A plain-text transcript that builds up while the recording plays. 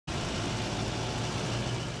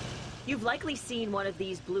You've likely seen one of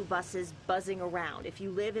these blue buses buzzing around if you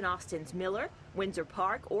live in Austin's Miller, Windsor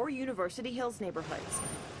Park, or University Hills neighborhoods.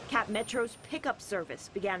 CapMetro's pickup service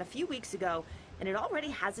began a few weeks ago, and it already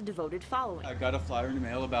has a devoted following. I got a flyer in the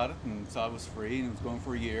mail about it and saw it was free and it was going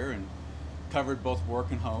for a year and covered both work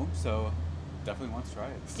and home, so definitely want to try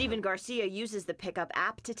it. Stephen Garcia uses the pickup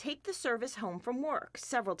app to take the service home from work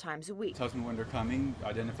several times a week. It tells me when they're coming,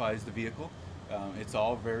 identifies the vehicle. It's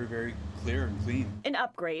all very, very clear and clean. An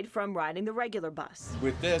upgrade from riding the regular bus.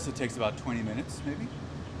 With this, it takes about 20 minutes, maybe.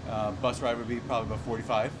 Bus ride would be probably about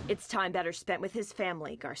 45. It's time better spent with his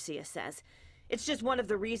family, Garcia says. It's just one of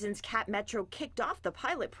the reasons CapMetro kicked off the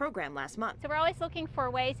pilot program last month. So we're always looking for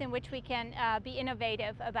ways in which we can be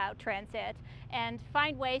innovative about transit and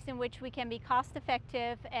find ways in which we can be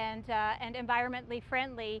cost-effective and environmentally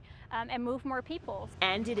friendly and move more people.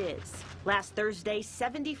 And it is. Last Thursday,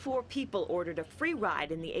 74 people ordered a free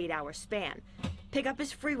ride in the 8-hour span. Pickup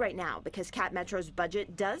is free right now because CapMetro's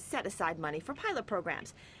budget does set aside money for pilot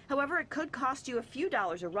programs. However, it could cost you a few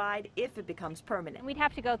dollars a ride if it becomes permanent. We'd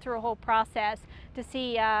have to go through a whole process to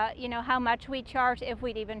see, how much we charge, if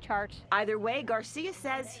we'd even charge. Either way, Garcia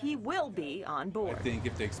says he will be on board. I think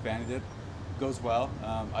if they expanded it, goes well,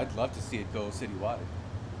 I'd love to see it go citywide.